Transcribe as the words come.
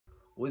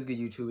What's good,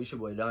 YouTube? It's your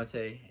boy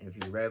Dante, and if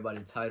you read by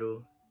the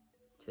title,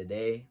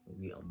 today we'll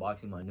be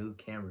unboxing my new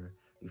camera.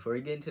 Before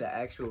we get into the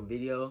actual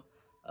video,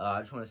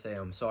 I just want to say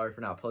I'm sorry for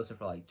not posting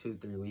for like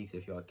 2-3 weeks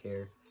if y'all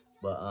care.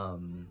 But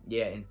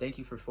yeah, and thank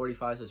you for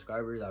 45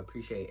 subscribers. I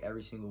appreciate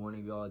every single one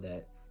of y'all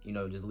that, you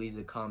know, just leaves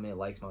a comment,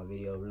 likes my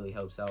video, really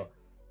helps out.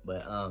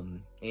 But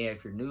and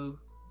if you're new,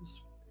 just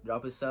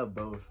drop a sub,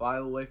 bro. We're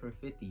 5 away from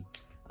 50.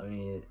 I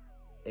mean,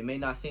 it may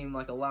not seem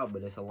like a lot,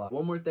 but it's a lot.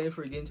 One more thing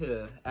before we get into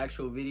the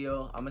actual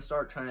video, I'm gonna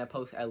start trying to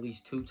post at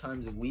least 2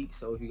 times a week.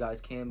 So if you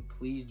guys can,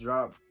 please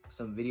drop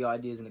some video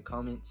ideas in the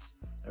comments.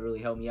 That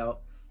really help me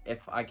out.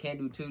 If I can't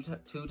do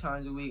two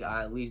times a week,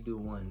 I at least do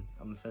 1.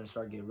 I'm gonna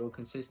start getting real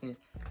consistent.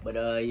 But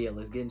yeah,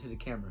 let's get into the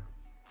camera.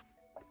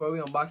 Before we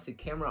unbox the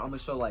camera, I'm gonna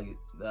show like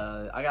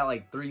I got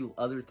like 3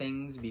 other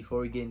things before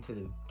we get into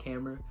the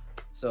camera.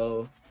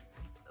 So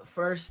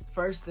first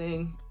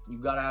thing, you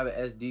gotta have an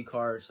SD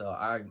card. So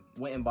I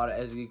went and bought an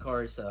SD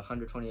card. It's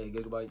 128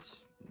 gigabytes.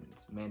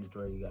 It's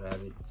mandatory, you gotta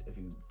have it. If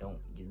you don't,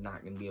 you're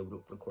not gonna be able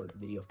to record the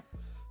video.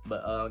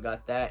 But I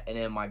got that, and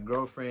then my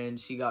girlfriend,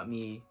 she got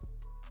me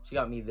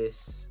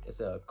this. It's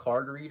a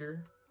card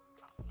reader.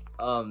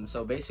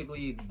 So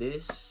basically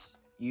this,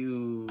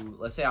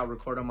 let's say I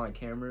record on my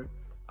camera,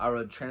 I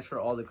would transfer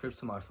all the clips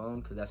to my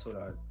phone because that's what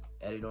I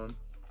edit on.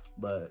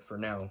 But for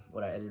now,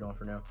 what I edit on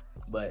for now.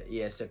 But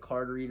yeah, it's a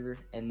card reader.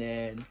 And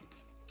then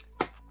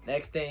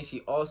next thing she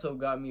also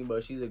got me,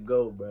 but she's a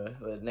goat, bro.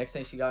 But next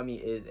thing she got me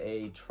is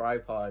a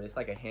tripod. It's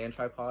like a hand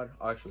tripod.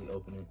 I'll actually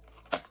open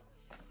it.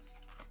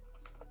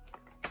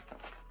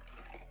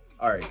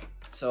 All right,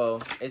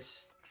 so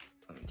it's,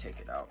 let me take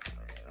it out.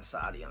 I'm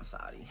sorry.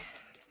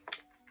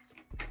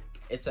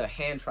 It's a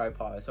hand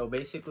tripod. So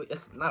basically,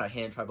 it's not a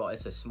hand tripod,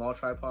 it's a small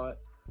tripod.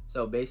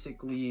 So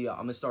basically, I'm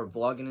gonna start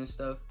vlogging and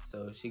stuff.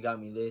 So she got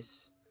me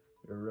this,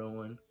 the real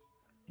one.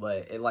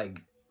 But it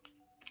like,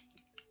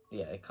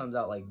 yeah, it comes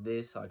out like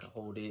this, so I can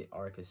hold it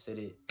or I could sit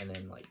it and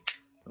then like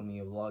film me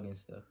a vlog and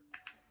stuff.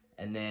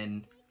 And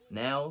then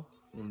now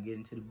we're gonna get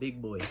into the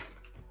big boy.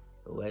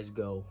 So let's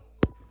go.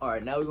 All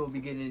right, now we're gonna be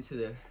getting into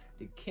the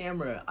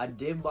camera. I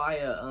did buy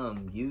a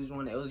used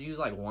one. It was used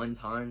like 1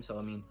 time, so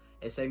I mean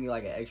it saved me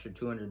like an extra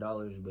 $200,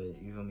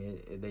 but you feel me,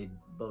 they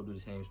both do the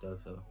same stuff,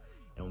 so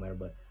it don't matter.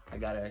 But I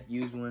got a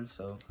used one,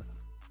 so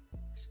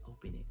let's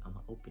open it. I'm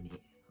gonna open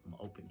it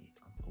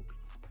with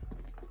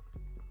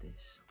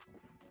this.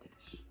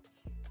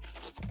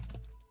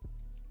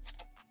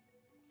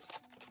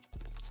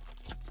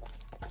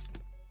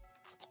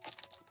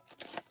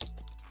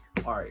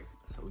 All right,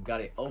 so we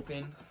got it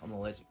open. I'm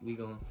gonna let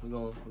you,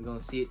 we're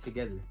gonna see it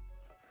together.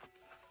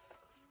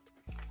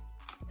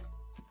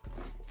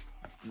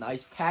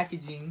 Nice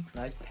packaging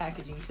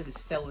to the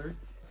seller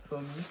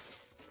for me.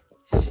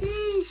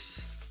 Sheesh.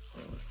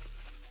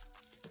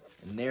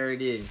 And there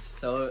it is.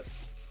 So,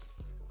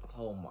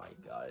 oh my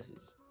god,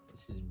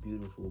 this is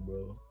beautiful,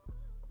 bro.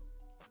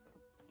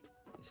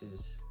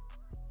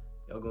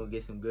 Y'all gonna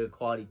get some good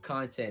quality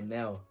content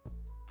now.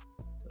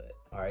 But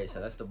all right, so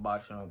that's the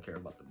box. I don't care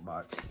about the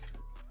box.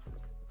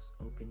 Let's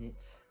open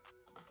it.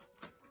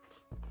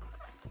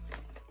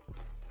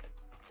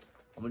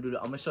 I'm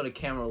gonna show the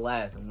camera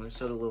last. I'm gonna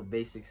show the little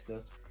basic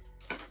stuff.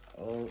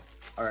 Oh,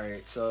 all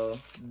right. So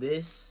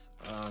this,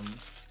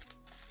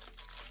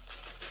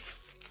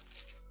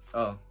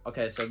 oh,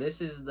 okay. So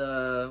this is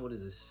the, what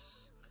is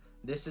this?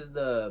 This is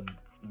the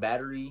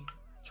battery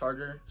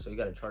charger. So you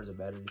gotta charge the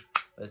battery.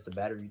 That's the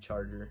battery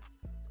charger.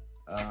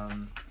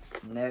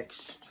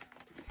 Next,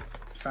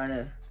 trying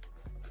to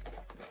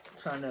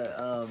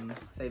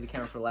save the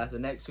camera for last. But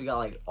next we got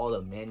like all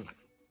the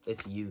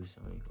it's used.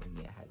 I mean,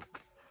 yeah, it has.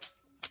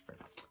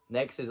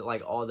 Next is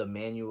like all the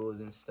manuals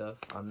and stuff.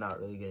 I'm not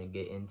really gonna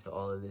get into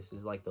all of this. This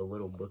is like the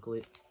little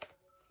booklet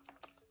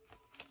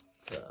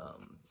to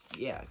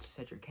yeah, to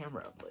set your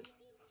camera up with.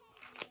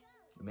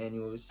 The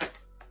manuals.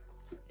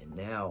 And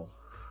now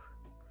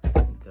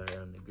throw it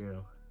on the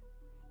ground.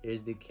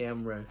 Here's the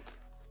camera.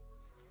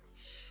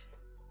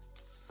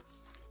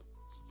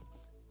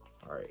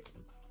 Alright.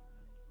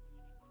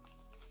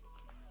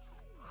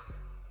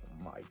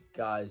 Oh my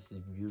god, this is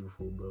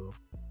beautiful, bro.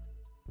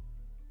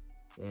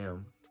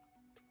 Damn.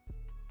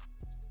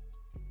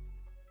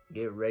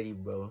 Get ready,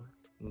 bro.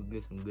 We'll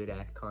get some good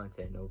ass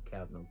content. No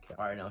cap, no cap.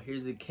 All right, now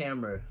here's the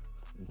camera.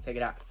 Take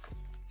it out.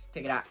 Just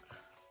take it out.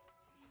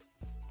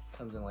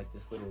 Comes in like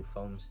this little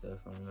foam stuff.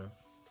 I don't know.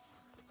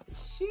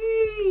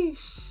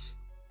 Sheesh.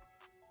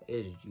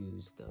 It is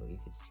used though. You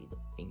can see the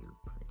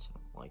fingerprints. I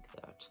don't like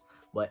that.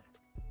 But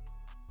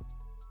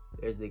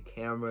there's the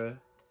camera.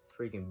 It's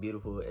freaking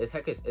beautiful. It's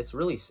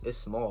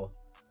small,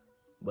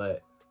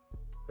 but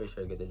pretty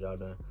sure I get the job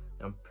done.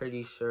 I'm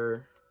pretty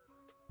sure.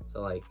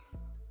 So like,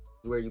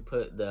 where you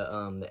put the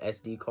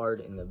SD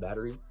card in the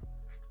battery.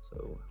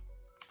 So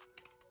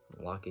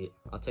lock it.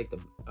 I'll take the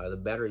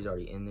battery's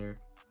already in there.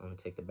 I'm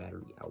gonna take the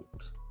battery out.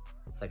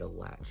 It's like a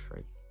latch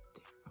right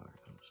there. All right,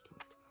 I'm just doing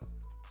it.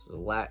 So the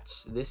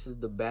latch. This is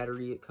the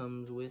battery it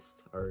comes with,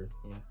 or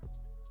yeah,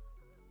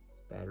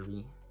 it's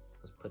battery.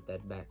 Let's put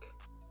that back.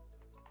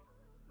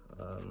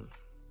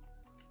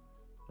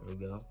 There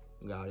we go.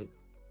 Got it.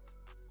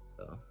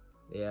 So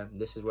yeah,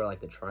 this is where like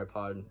the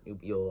tripod,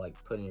 you'll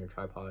like put in your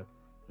tripod,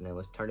 and then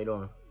let's turn it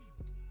on.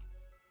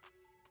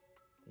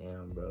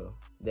 Damn, bro.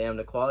 Damn,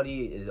 the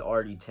quality is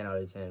already 10 out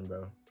of 10,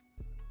 bro.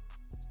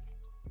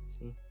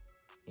 See?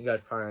 You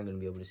guys probably aren't gonna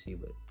be able to see,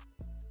 but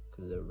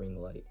because of the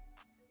ring light.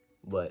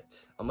 But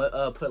I'm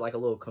gonna put like a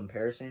little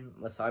comparison,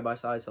 a side by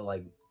side, so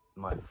like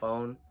my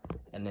phone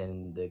and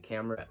then the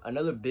camera.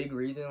 Another big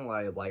reason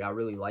like I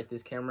really like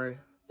this camera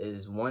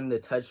is, one, the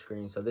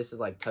touchscreen. So this is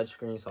like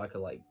touchscreen, so I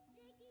could like,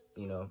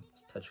 you know,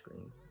 it's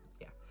touchscreen,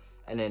 yeah.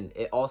 And then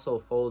it also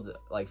folds,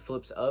 like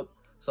flips up.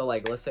 So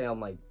like, let's say I'm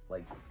like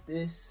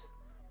this,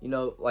 you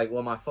know, like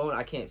with my phone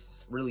I can't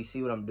really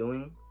see what I'm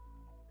doing,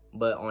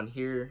 but on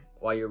here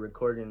while you're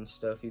recording and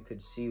stuff, you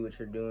could see what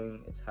you're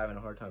doing. It's having a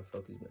hard time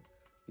focusing, but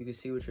you can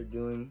see what you're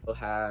doing. It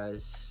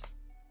has,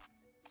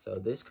 so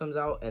this comes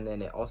out, and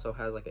then it also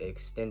has like an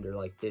extender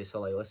like this.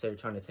 So like, let's say you're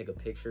trying to take a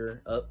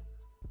picture up,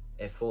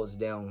 it folds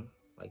down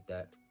like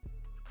that.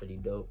 Pretty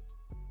dope.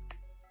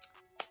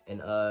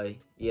 And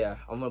yeah,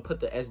 I'm gonna put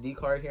the SD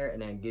card here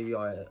and then give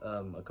y'all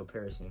a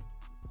comparison.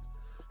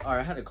 All right,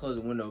 I had to close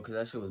the window because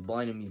that shit was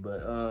blinding me,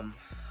 but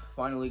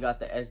finally got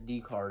the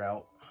SD card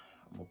out.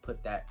 I'm gonna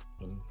put that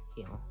in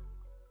here.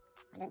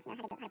 I don't know how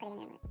to put it in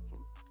there.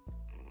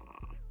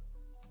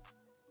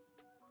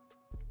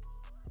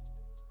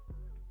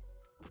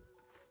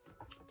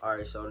 All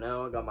right, so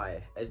now I got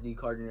my SD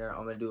card in there.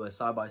 I'm gonna do a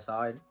side by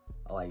side,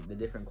 like the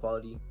different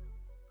quality.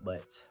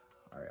 But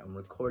all right, I'm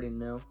recording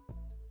now.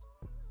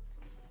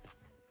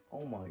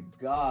 Oh my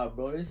god,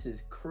 bro, this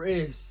is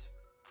crisp.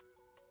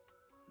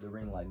 The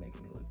ring light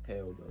making me look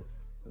pale, bro.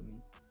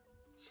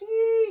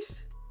 Sheesh,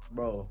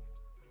 bro.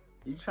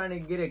 You trying to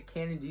get a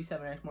Canon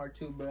G7X Mark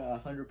II,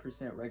 bro?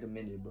 100%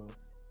 recommended, bro.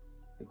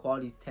 The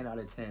quality's 10 out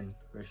of 10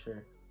 for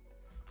sure.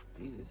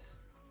 Jesus,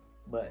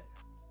 but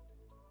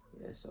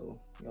yeah. So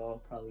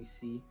y'all probably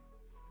see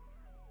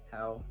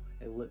how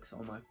it looks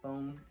on my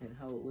phone and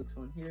how it looks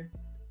on here.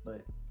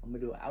 But I'm gonna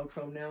do an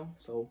outro now.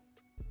 So.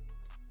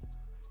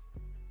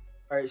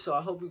 Alright, so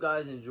I hope you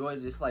guys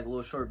enjoyed this like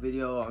little short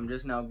video. I'm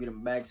just now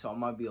getting back, so I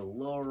might be a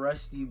little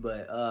rusty,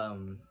 but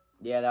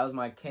yeah, that was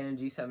my Canon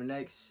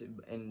G7X,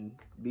 and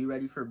be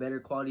ready for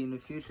better quality in the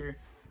future.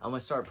 I'm gonna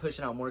start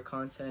pushing out more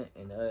content,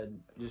 and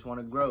just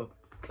want to grow.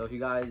 So if you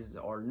guys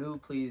are new,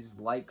 please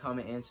like,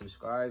 comment, and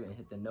subscribe, and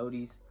hit the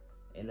noties.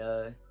 And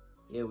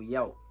yeah, we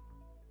out.